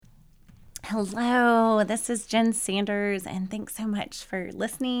Hello, this is Jen Sanders, and thanks so much for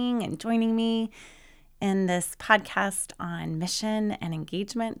listening and joining me in this podcast on mission and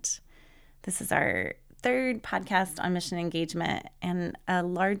engagement. This is our third podcast on mission engagement and a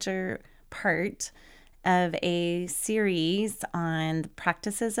larger part of a series on the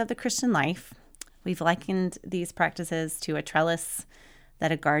practices of the Christian life. We've likened these practices to a trellis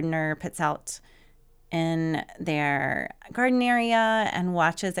that a gardener puts out in their garden area and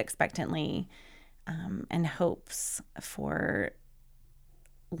watches expectantly and hopes for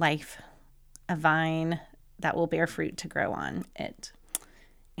life, a vine that will bear fruit to grow on it.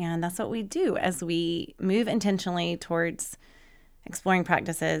 And that's what we do as we move intentionally towards exploring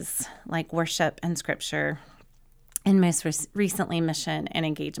practices like worship and scripture, and most recently mission and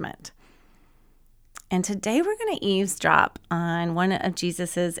engagement. And today we're going to eavesdrop on one of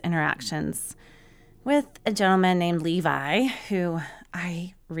Jesus's interactions with a gentleman named Levi, who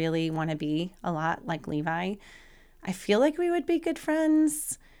I really want to be a lot like Levi. I feel like we would be good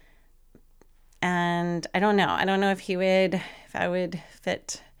friends. And I don't know if I would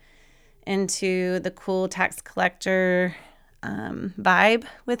fit into the cool tax collector vibe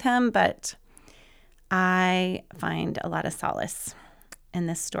with him, but I find a lot of solace in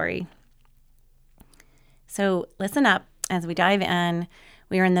this story. So listen up as we dive in.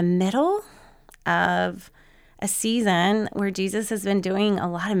 We are in the middle of a season where Jesus has been doing a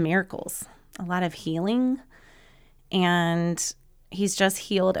lot of miracles, a lot of healing, and he's just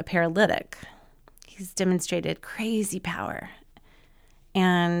healed a paralytic. He's demonstrated crazy power.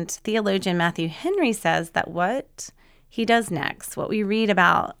 And theologian Matthew Henry says that what he does next, what we read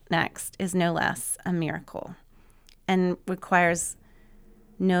about next, is no less a miracle and requires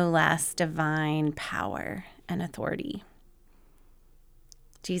no less divine power and authority.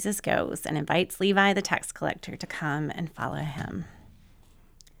 Jesus goes and invites Levi the tax collector to come and follow him.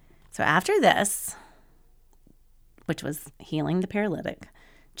 So after this, which was healing the paralytic,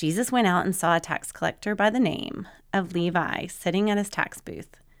 Jesus went out and saw a tax collector by the name of Levi sitting at his tax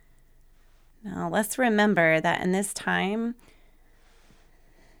booth. Now let's remember that in this time,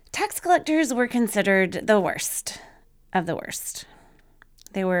 tax collectors were considered the worst of the worst.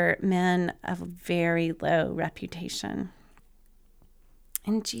 They were men of very low reputation.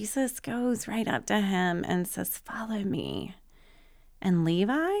 And Jesus goes right up to him and says, "Follow me." And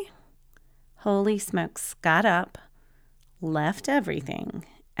Levi, holy smokes, got up, left everything,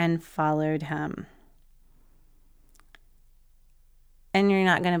 and followed him. And you're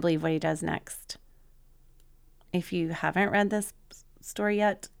not going to believe what he does next. If you haven't read this story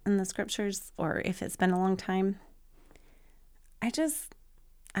yet in the scriptures, or if it's been a long time,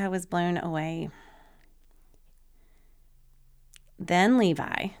 I was blown away. Then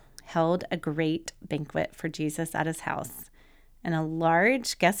Levi held a great banquet for Jesus at his house, and a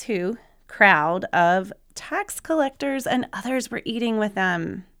large, guess who, crowd of tax collectors and others were eating with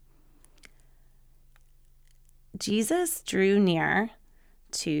them. Jesus drew near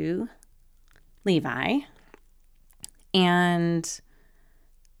to Levi, and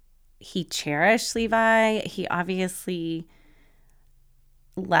he cherished Levi. He obviously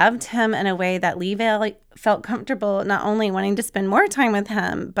loved him in a way that Levi felt comfortable not only wanting to spend more time with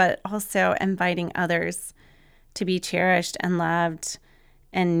him, but also inviting others to be cherished and loved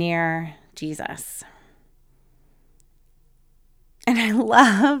and near Jesus. And I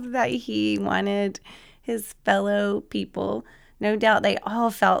love that he wanted his fellow people. No doubt they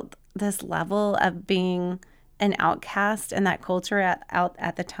all felt this level of being an outcast in that culture out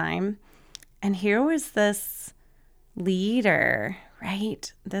at the time. And here was this leader,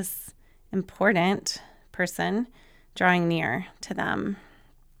 right? This important person drawing near to them.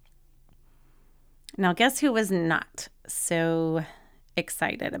 Now, guess who was not so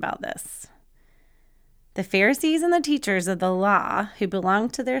excited about this? The Pharisees and the teachers of the law who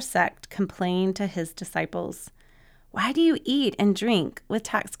belonged to their sect complained to his disciples, "Why do you eat and drink with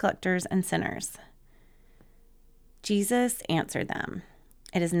tax collectors and sinners?" Jesus answered them,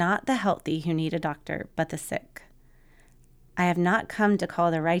 "It is not the healthy who need a doctor, but the sick. I have not come to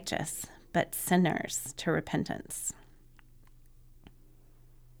call the righteous, but sinners to repentance."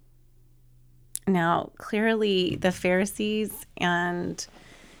 Now, clearly, the Pharisees and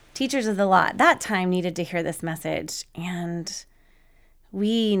teachers of the law at that time needed to hear this message, and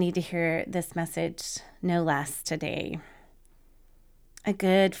we need to hear this message no less today. A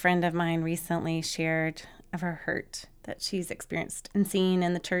good friend of mine recently shared of her hurt that she's experienced and seen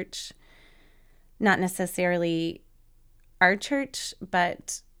in the church, not necessarily our church,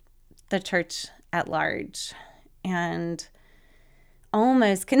 but the church at large, and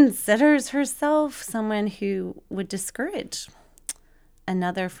almost considers herself someone who would discourage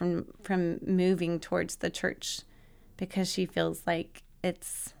another from moving towards the church because she feels like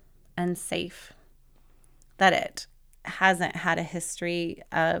it's unsafe, that it hasn't had a history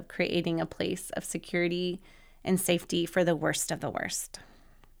of creating a place of security and safety for the worst of the worst.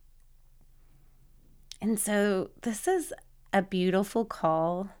 And so this is a beautiful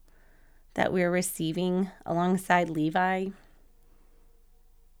call that we're receiving alongside Levi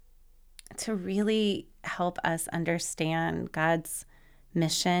to really help us understand God's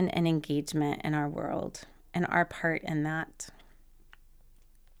mission and engagement in our world and our part in that.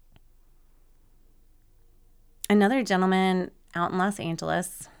 Another gentleman out in Los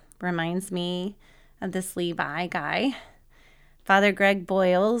Angeles reminds me of this Levi guy, Father Greg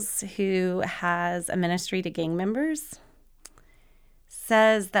Boyles, who has a ministry to gang members,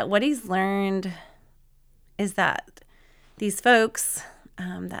 says that what he's learned is that these folks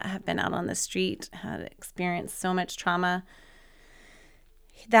that have been out on the street had experienced so much trauma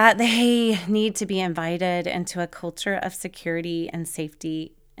that they need to be invited into a culture of security and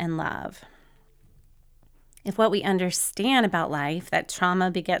safety and love. If what we understand about life, that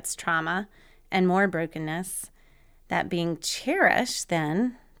trauma begets trauma and more brokenness, that being cherished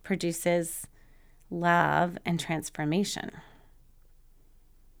then produces love and transformation.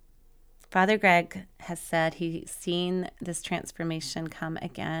 Father Greg has said he's seen this transformation come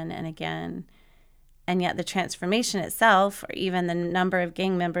again and again, and yet the transformation itself, or even the number of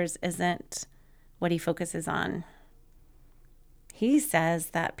gang members, isn't what he focuses on. He says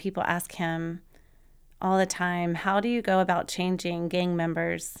that people ask him all the time, how do you go about changing gang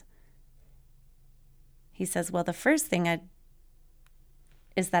members? He says, well, the first thing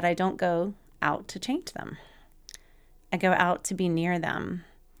is that I don't go out to change them. I go out to be near them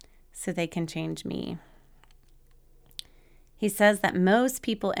so they can change me. He says that most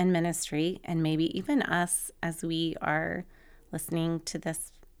people in ministry, and maybe even us as we are listening to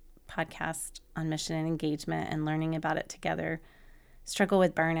this podcast on mission and engagement and learning about it together, struggle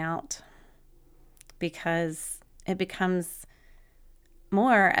with burnout because it becomes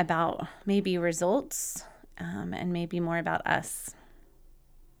more about maybe results and maybe more about us.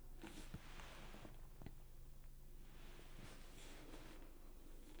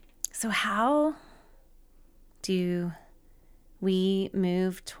 So how do we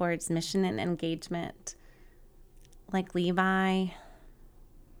move towards mission and engagement like Levi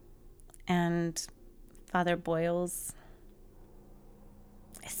and Father Boyles?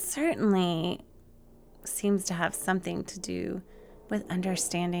 It certainly seems to have something to do with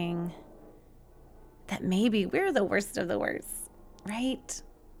understanding that maybe we're the worst of the worst, right?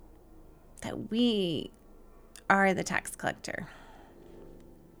 That we are the tax collector.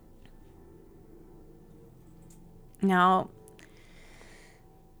 Now,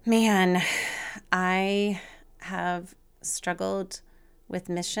 man, I have struggled with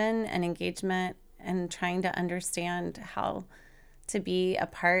mission and engagement and trying to understand how to be a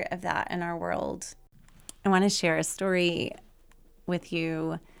part of that in our world. I want to share a story with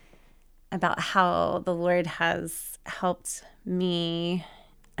you about how the Lord has helped me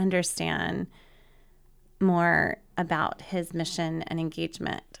understand more about his mission and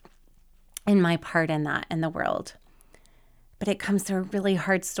engagement and my part in that in the world. But it comes to a really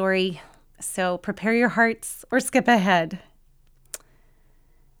hard story, so prepare your hearts or skip ahead.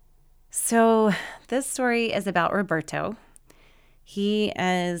 So this story is about Roberto. He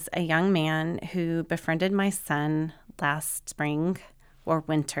is a young man who befriended my son last spring or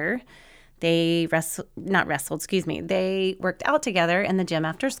winter. They They worked out together in the gym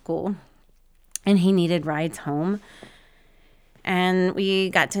after school, and he needed rides home. And we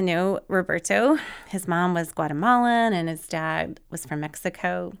got to know Roberto. His mom was Guatemalan and his dad was from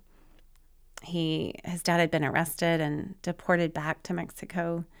Mexico. His dad had been arrested and deported back to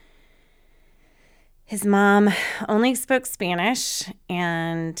Mexico. His mom only spoke Spanish,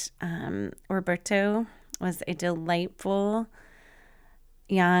 and Roberto was a delightful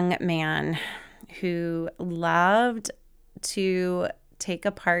young man who loved to take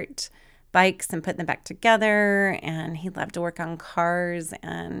apart bikes and put them back together, and he loved to work on cars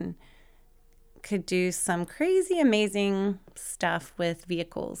and could do some crazy, amazing stuff with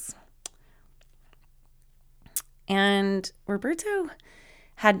vehicles. And Roberto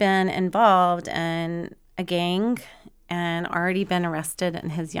had been involved in a gang and already been arrested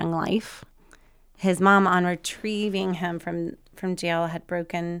in his young life. His mom, on retrieving him from jail, had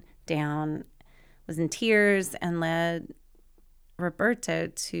broken down, was in tears, and led Roberto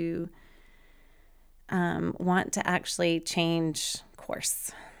to want to actually change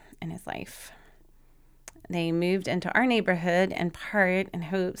course in his life. They moved into our neighborhood in part in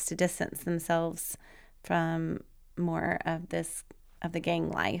hopes to distance themselves from more of this of the gang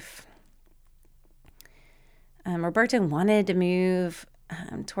life. Roberto wanted to move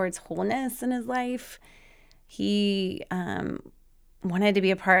towards wholeness in his life. He wanted to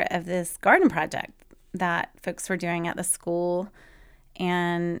be a part of this garden project that folks were doing at the school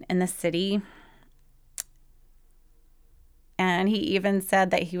and in the city. And he even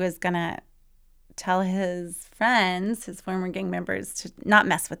said that he was going to tell his friends, his former gang members, to not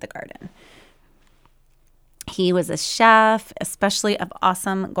mess with the garden. He was a chef, especially of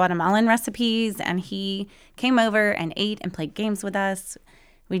awesome Guatemalan recipes, and he came over and ate and played games with us.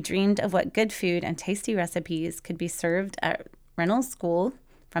 We dreamed of what good food and tasty recipes could be served at Reynolds School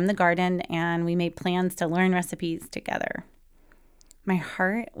from the garden, and we made plans to learn recipes together. My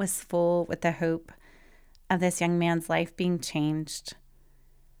heart was full with the hope of this young man's life being changed,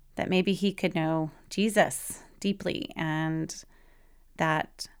 that maybe he could know Jesus deeply and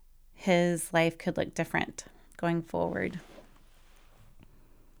that his life could look different going forward.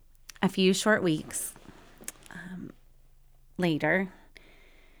 A few short weeks later,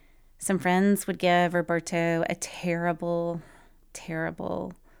 some friends would give Roberto a terrible,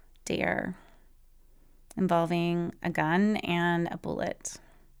 terrible dare involving a gun and a bullet.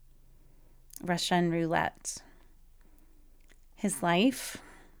 Russian roulette. His life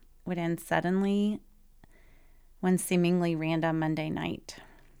would end suddenly one seemingly random Monday night.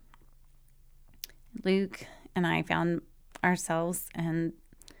 Luke and I found ourselves in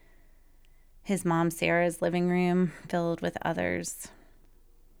his mom Sarah's living room, filled with others,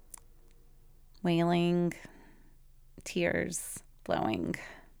 wailing, tears flowing,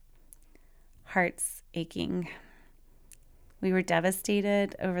 hearts aching. We were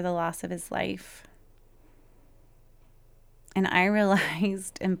devastated over the loss of his life. And I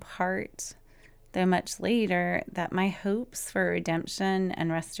realized in part, though much later, that my hopes for redemption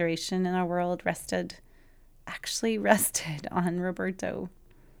and restoration in our world rested on Roberto.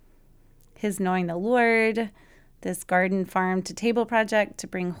 His knowing the Lord, this garden farm to table project to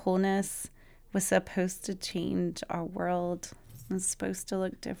bring wholeness, was supposed to change our world. It was supposed to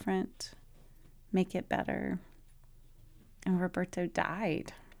look different, make it better. And Roberto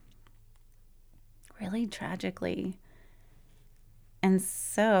died, really tragically. And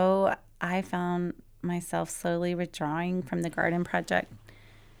so I found myself slowly withdrawing from the garden project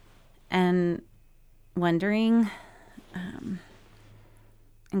and wondering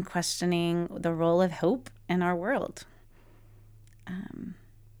and questioning the role of hope in our world. And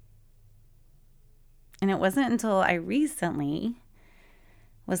it wasn't until I recently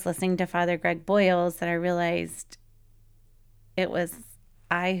was listening to Father Greg Boyles that I realized it was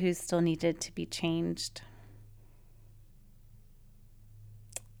I who still needed to be changed.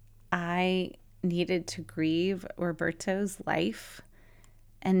 I needed to grieve Roberto's life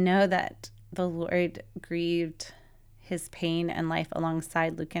and know that the Lord grieved his pain and life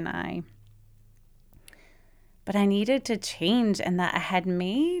alongside Luke and I. But I needed to change, and that I had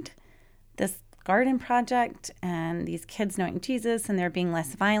made this garden project and these kids knowing Jesus and there being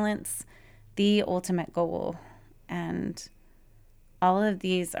less violence the ultimate goal. And all of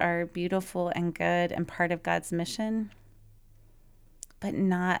these are beautiful and good and part of God's mission, but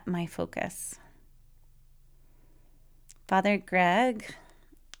not my focus. Father Greg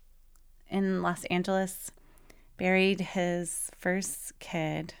in Los Angeles buried his first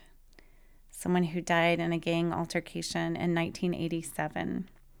kid, someone who died in a gang altercation in 1987.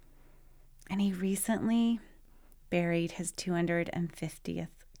 And he recently buried his 250th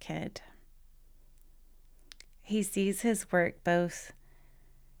kid. He sees his work both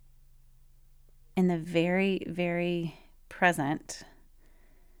in the very, very present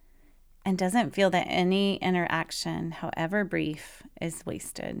and doesn't feel that any interaction, however brief, is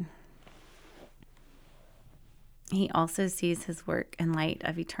wasted. He also sees his work in light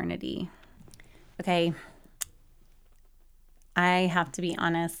of eternity. Okay, I have to be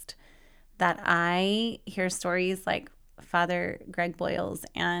honest that I hear stories like Father Greg Boyles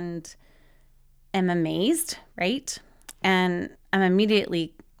and am amazed, right? And I'm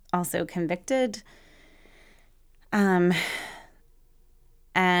immediately also convicted.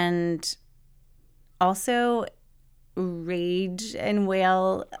 And also rage and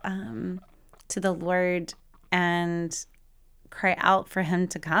wail to the Lord and cry out for him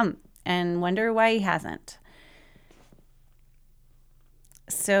to come and wonder why he hasn't.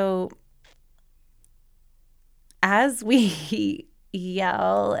 So as we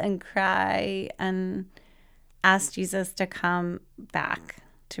yell and cry and ask Jesus to come back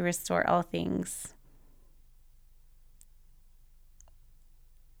to restore all things,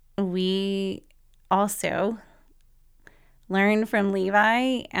 we also learn from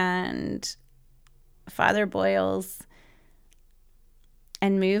Levi and Father Boyles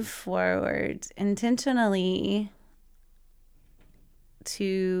and move forward intentionally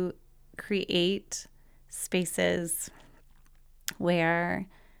to create spaces where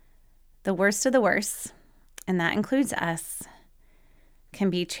the worst of the worst, and that includes us, can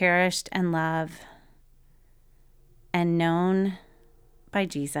be cherished and loved and known by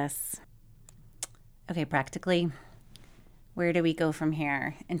Jesus. Okay, practically, where do we go from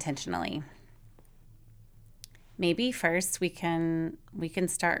here intentionally? Maybe first we can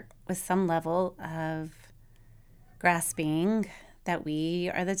start with some level of grasping that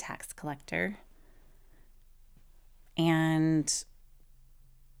we are the tax collector, and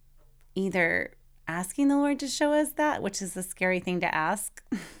either asking the Lord to show us that, which is a scary thing to ask.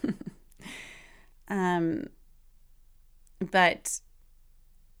 But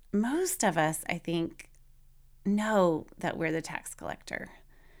most of us, I think, know that we're the tax collector,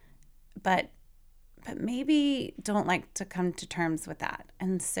 but maybe don't like to come to terms with that.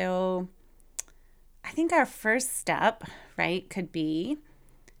 And so I think our first step, right, could be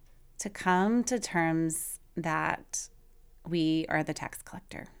to come to terms that we are the tax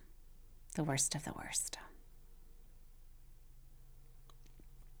collector, the worst of the worst.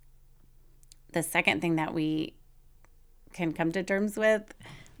 The second thing that we can come to terms with,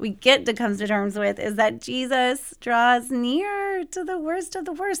 is that Jesus draws near to the worst of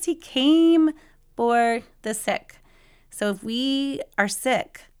the worst. He came for the sick. So if we are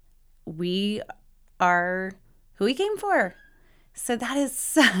sick, we are who he came for. So that is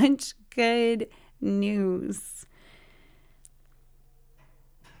such good news.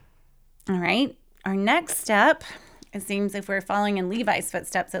 All right. Our next step, it seems if we're following in Levi's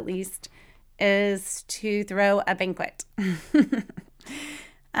footsteps at least, is to throw a banquet.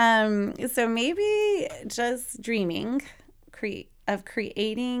 So maybe just dreaming of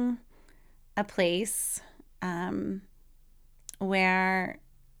creating a place where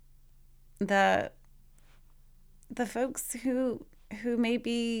the folks who may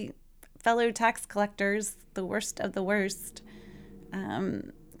be fellow tax collectors, the worst of the worst,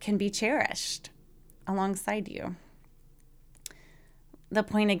 can be cherished alongside you. The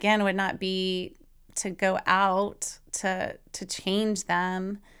point again would not be to go out to change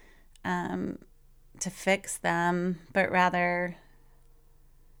them, to fix them, but rather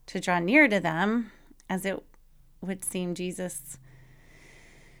to draw near to them, as it would seem Jesus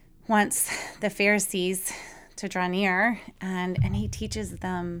wants the Pharisees to draw near, and he teaches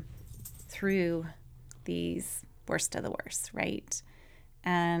them through these worst of the worst, right?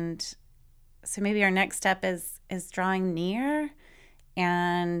 And so maybe our next step is drawing near,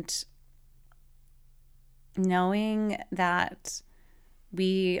 and knowing that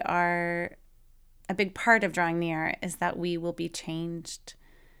we are a big part of drawing near is that we will be changed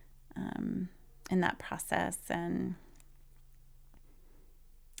in that process. And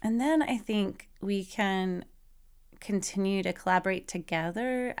then I think we can continue to collaborate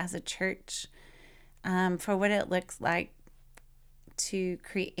together as a church for what it looks like to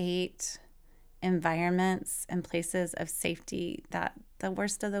create environments and places of safety that the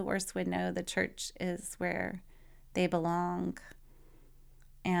worst of the worst would know the church is where they belong,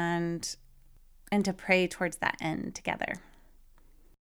 and to pray towards that end together.